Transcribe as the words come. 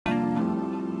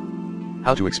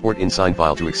How to export InDesign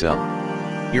file to Excel.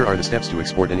 Here are the steps to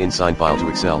export an InDesign file to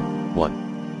Excel.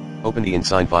 1. Open the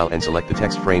InDesign file and select the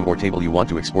text frame or table you want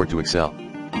to export to Excel.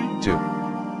 2.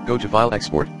 Go to File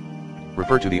Export.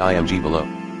 Refer to the IMG below.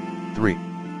 3.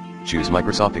 Choose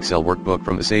Microsoft Excel Workbook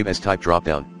from the Save as Type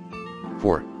drop-down.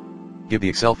 4. Give the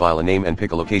Excel file a name and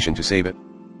pick a location to save it.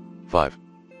 5.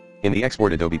 In the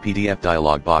Export Adobe PDF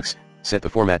dialog box, set the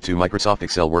format to Microsoft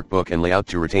Excel Workbook and layout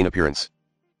to retain appearance.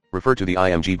 Refer to the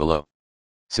IMG below.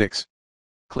 6.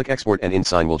 Click Export and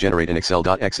InDesign will generate an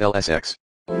excel.xlsx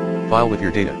file with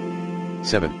your data.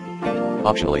 7.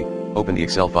 Optionally, open the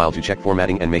Excel file to check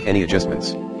formatting and make any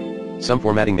adjustments. Some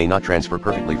formatting may not transfer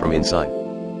perfectly from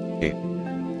InDesign. 8.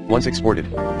 Once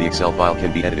exported, the Excel file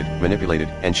can be edited, manipulated,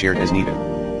 and shared as needed.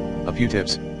 A few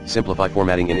tips: simplify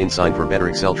formatting in InDesign for better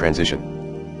Excel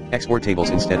transition. Export tables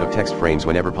instead of text frames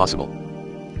whenever possible.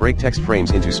 Break text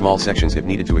frames into small sections if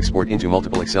needed to export into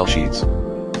multiple Excel sheets.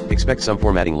 Expect some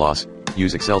formatting loss.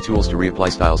 Use Excel tools to reapply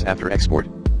styles after export.